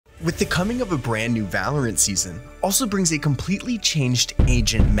With the coming of a brand new Valorant season, also brings a completely changed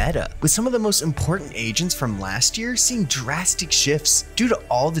agent meta, with some of the most important agents from last year seeing drastic shifts due to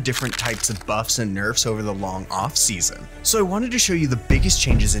all the different types of buffs and nerfs over the long off season. So I wanted to show you the biggest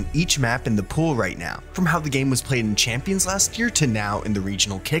changes in each map in the pool right now, from how the game was played in Champions last year to now in the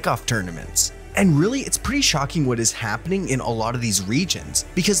regional kickoff tournaments. And really, it's pretty shocking what is happening in a lot of these regions,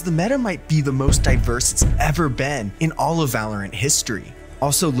 because the meta might be the most diverse it's ever been in all of Valorant history.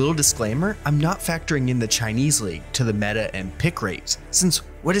 Also, little disclaimer, I'm not factoring in the Chinese league to the meta and pick rates, since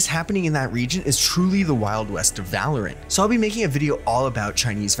what is happening in that region is truly the Wild West of Valorant. So I'll be making a video all about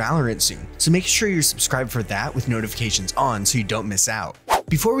Chinese Valorant soon, so make sure you're subscribed for that with notifications on so you don't miss out.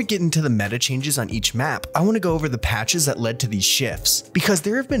 Before we get into the meta changes on each map, I want to go over the patches that led to these shifts, because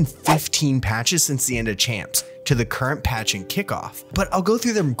there have been 15 patches since the end of Champs to the current patch and kickoff, but I'll go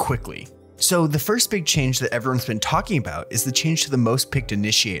through them quickly. So the first big change that everyone's been talking about is the change to the most picked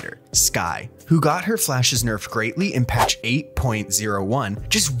initiator, Skye, who got her flashes nerfed greatly in patch 8.01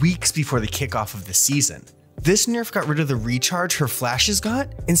 just weeks before the kickoff of the season. This nerf got rid of the recharge her flashes got,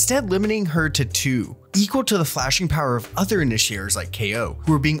 instead limiting her to 2, equal to the flashing power of other initiators like KO,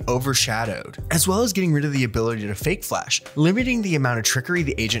 who were being overshadowed, as well as getting rid of the ability to fake flash, limiting the amount of trickery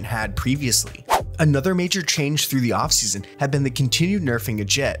the agent had previously. Another major change through the offseason had been the continued nerfing of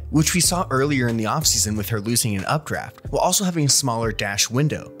Jett, which we saw earlier in the offseason with her losing an updraft, while also having a smaller dash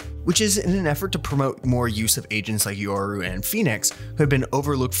window, which is in an effort to promote more use of agents like Yoru and Phoenix, who have been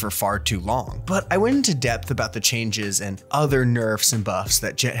overlooked for far too long. But I went into depth about the changes and other nerfs and buffs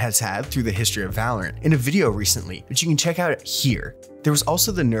that Jett has had through the history of Valorant in a video recently, which you can check out here. There was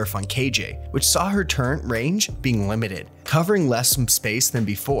also the nerf on KJ, which saw her turret range being limited, covering less space than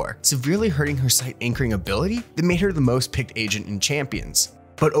before, severely hurting her sight anchoring ability that made her the most picked agent in Champions.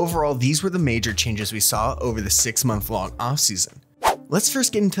 But overall, these were the major changes we saw over the 6-month-long offseason. Let's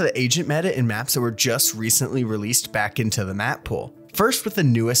first get into the agent meta in maps that were just recently released back into the map pool. First with the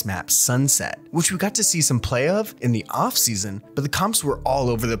newest map, Sunset, which we got to see some play of in the off-season, but the comps were all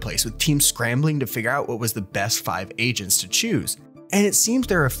over the place with teams scrambling to figure out what was the best 5 agents to choose. And it seems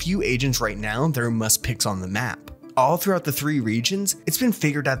there are a few agents right now that are must picks on the map. All throughout the 3 regions, it's been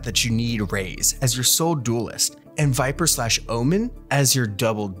figured out that you need Raze as your sole duelist, and Viper/Omen as your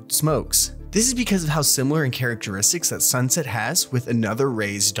double smokes. This is because of how similar in characteristics that Sunset has with another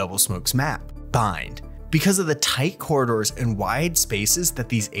Raze double smokes map, Bind, because of the tight corridors and wide spaces that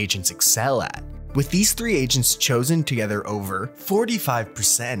these agents excel at. With these 3 agents chosen together over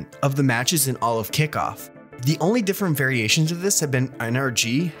 45% of the matches in all of kickoff. The only different variations of this have been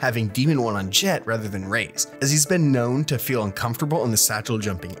NRG having Demon 1 on Jett rather than Raze, as he's been known to feel uncomfortable on the satchel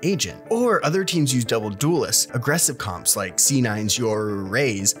jumping agent. Or other teams use double duelists, aggressive comps like C9's Yoru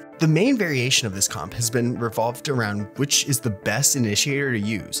Raze. The main variation of this comp has been revolved around which is the best initiator to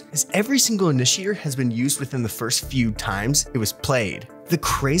use, as every single initiator has been used within the first few times it was played. The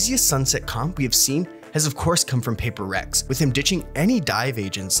craziest Sunset comp we have seen has of course come from Paper Rex, with him ditching any dive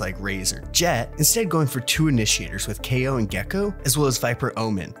agents like Raze or Jett, instead going for 2 initiators with KO and Gecko, as well as Viper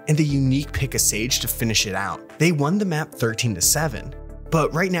Omen, and the unique pick of Sage to finish it out. They won the map 13-7,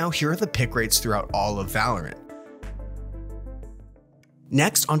 but right now here are the pick rates throughout all of Valorant.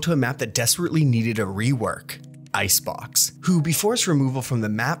 Next, onto a map that desperately needed a rework. Icebox, who before its removal from the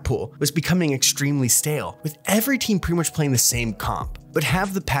map pool was becoming extremely stale, with every team pretty much playing the same comp. But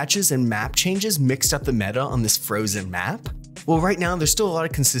have the patches and map changes mixed up the meta on this frozen map? Well, right now there's still a lot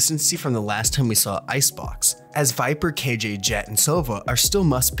of consistency from the last time we saw Icebox, as Viper, KJ, Jett, and Sova are still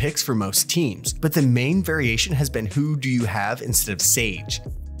must picks for most teams, but the main variation has been who do you have instead of Sage.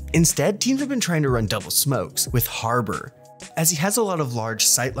 Instead, teams have been trying to run double smokes with Harbor, as he has a lot of large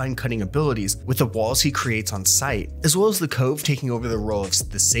sightline cutting abilities with the walls he creates on site, as well as the Cove taking over the role of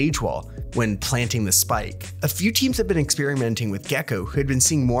the Sage Wall when planting the spike. A few teams have been experimenting with Gecko, who had been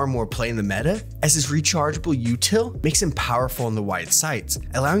seeing more and more play in the meta, as his rechargeable util makes him powerful on the wide sites,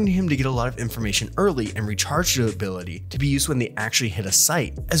 allowing him to get a lot of information early and recharge the ability to be used when they actually hit a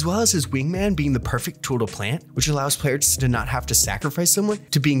site, as well as his wingman being the perfect tool to plant, which allows players to not have to sacrifice someone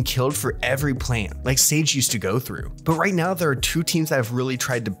to being killed for every plant, like Sage used to go through. But right now there are 2 teams that have really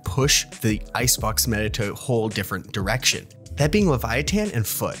tried to push the Icebox meta to a whole different direction. That being Leviathan and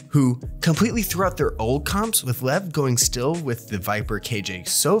Foot, who completely threw out their old comps, with Lev going still with the Viper KJ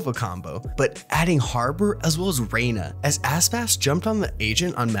Sova combo, but adding Harbor as well as Reyna, as Aspas jumped on the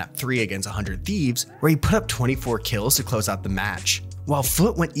agent on map 3 against 100 Thieves, where he put up 24 kills to close out the match. While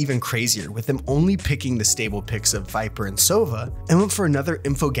Foot went even crazier, with him only picking the stable picks of Viper and Sova, and went for another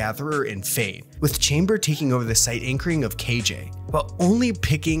info gatherer in Fade, with Chamber taking over the site anchoring of KJ, while only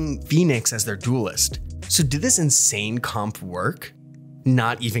picking Phoenix as their duelist. So did this insane comp work?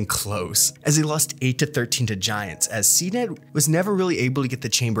 Not even close, as they lost 8-13 to Giants, as CNED was never really able to get the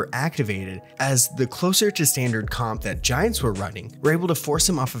chamber activated, as the closer to standard comp that Giants were running were able to force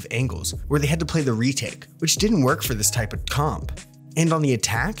him off of angles, where they had to play the retake, which didn't work for this type of comp. And on the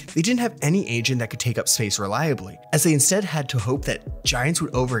attack, they didn't have any agent that could take up space reliably, as they instead had to hope that Giants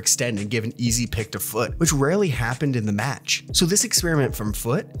would overextend and give an easy pick to Foot, which rarely happened in the match. So this experiment from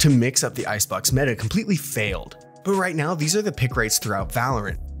Foot to mix up the Icebox meta completely failed. But right now, these are the pick rates throughout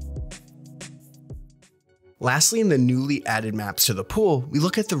Valorant. Lastly, in the newly added maps to the pool, we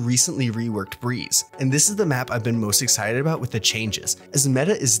look at the recently reworked Breeze, and this is the map I've been most excited about with the changes, as the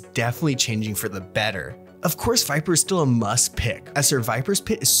meta is definitely changing for the better. Of course, Viper is still a must pick, as their Viper's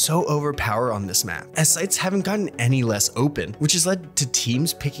Pit is so overpowered on this map, as sites haven't gotten any less open, which has led to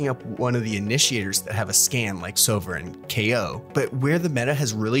teams picking up one of the initiators that have a scan like Sova and KO. But where the meta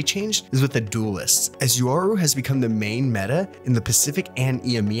has really changed is with the duelists, as Yoru has become the main meta in the Pacific and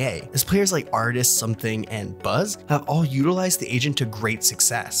EMEA, as players like Artist, Something, and Buzz have all utilized the agent to great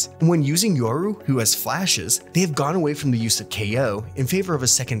success. And when using Yoru, who has flashes, they have gone away from the use of KO in favor of a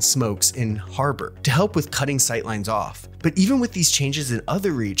second Smokes in Harbor to help with cutting sightlines off. But even with these changes in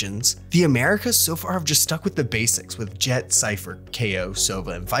other regions, the Americas so far have just stuck with the basics with Jet, Cypher, KO,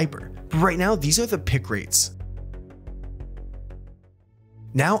 Sova, and Viper. But right now, these are the pick rates.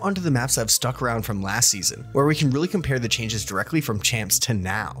 Now onto the maps that have stuck around from last season, where we can really compare the changes directly from champs to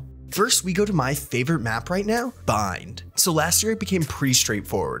now. First, we go to my favorite map right now, Bind. So last year it became pretty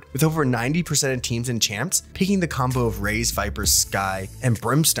straightforward, with over 90% of teams and champs picking the combo of Raze, Viper, Sky, and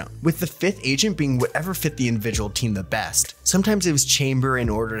Brimstone, with the 5th agent being whatever fit the individual team the best. Sometimes it was Chamber in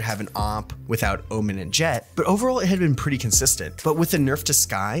order to have an AWP without Omen and Jet, but overall it had been pretty consistent. But with the nerf to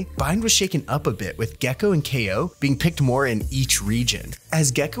Sky, Bind was shaken up a bit, with Gecko and KO being picked more in each region,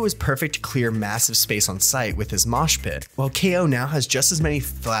 as Gecko is perfect to clear massive space on site with his mosh pit, while KO now has just as many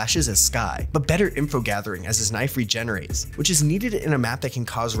flashes as Sky, but better info gathering as his knife regenerates, which is needed in a map that can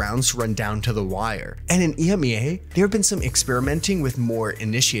cause rounds to run down to the wire. And in EMEA, there have been some experimenting with more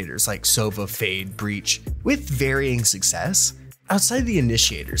initiators like Sova, Fade, Breach, with varying success. Outside the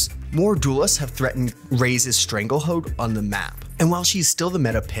initiators, more duelists have threatened Raze's Stranglehold on the map. And while she's still the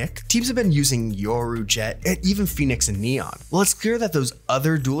meta pick, teams have been using Yoru, Jet, and even Phoenix and Neon. While it's clear that those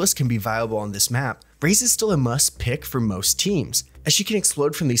other duelists can be viable on this map, Raze is still a must pick for most teams, as she can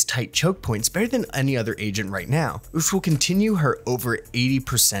explode from these tight choke points better than any other agent right now, which will continue her over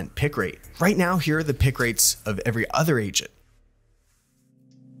 80% pick rate. Right now, here are the pick rates of every other agent.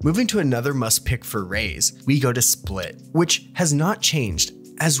 Moving to another must pick for Raze, we go to Split, which has not changed,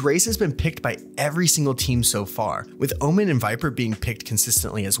 as Raze has been picked by every single team so far, with Omen and Viper being picked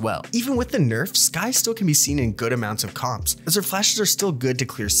consistently as well. Even with the nerf, Sky still can be seen in good amounts of comps, as her flashes are still good to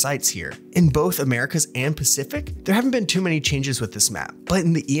clear sites here. In both Americas and Pacific, there haven't been too many changes with this map, but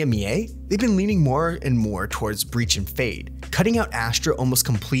in the EMEA, they've been leaning more and more towards Breach and Fade, cutting out Astra almost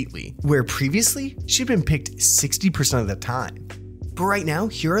completely, where previously, she'd been picked 60% of the time. But right now,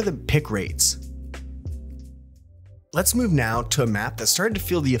 here are the pick rates. Let's move now to a map that started to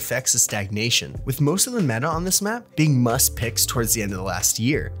feel the effects of stagnation, with most of the meta on this map being must picks towards the end of the last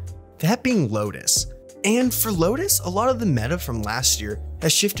year, that being Lotus. And for Lotus, a lot of the meta from last year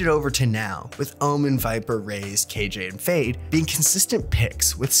has shifted over to now, with Omen, Viper, Raze, KJ, and Fade being consistent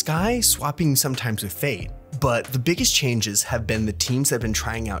picks, with Sky swapping sometimes with Fade. But the biggest changes have been the teams that have been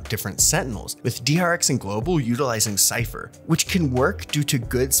trying out different Sentinels, with DRX and Global utilizing Cypher, which can work due to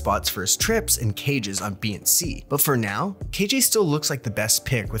good spots for his trips and cages on B and C. But for now, KJ still looks like the best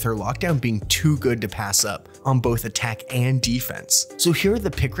pick, with her lockdown being too good to pass up on both attack and defense. So here are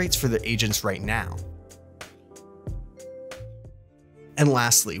the pick rates for the agents right now. And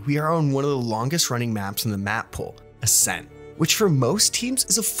lastly, we are on one of the longest running maps in the map pool, Ascent, which for most teams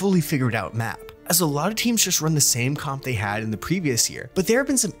is a fully figured out map, as a lot of teams just run the same comp they had in the previous year. But there have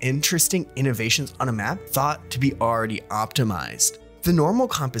been some interesting innovations on a map thought to be already optimized. The normal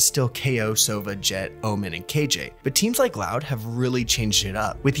comp is still KO, Sova, Jet, Omen, and KJ, but teams like Loud have really changed it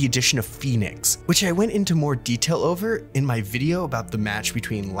up with the addition of Phoenix, which I went into more detail over in my video about the match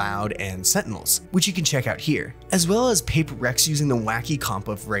between Loud and Sentinels, which you can check out here, as well as Paper Rex using the wacky comp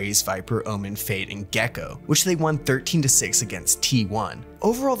of Raze, Viper, Omen, Fade, and Gecko, which they won 13-6 against T1.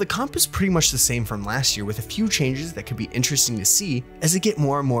 Overall, the comp is pretty much the same from last year, with a few changes that could be interesting to see as they get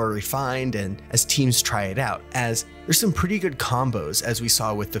more and more refined and as teams try it out, as there's some pretty good combos as we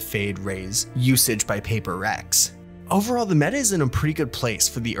saw with the Fade Raze usage by Paper Rex. Overall, the meta is in a pretty good place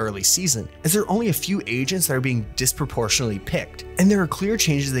for the early season, as there are only a few agents that are being disproportionately picked, and there are clear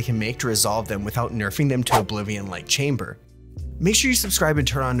changes they can make to resolve them without nerfing them to oblivion like Chamber. Make sure you subscribe and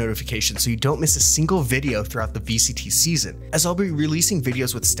turn on notifications so you don't miss a single video throughout the VCT season, as I'll be releasing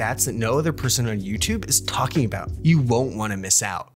videos with stats that no other person on YouTube is talking about. You won't want to miss out.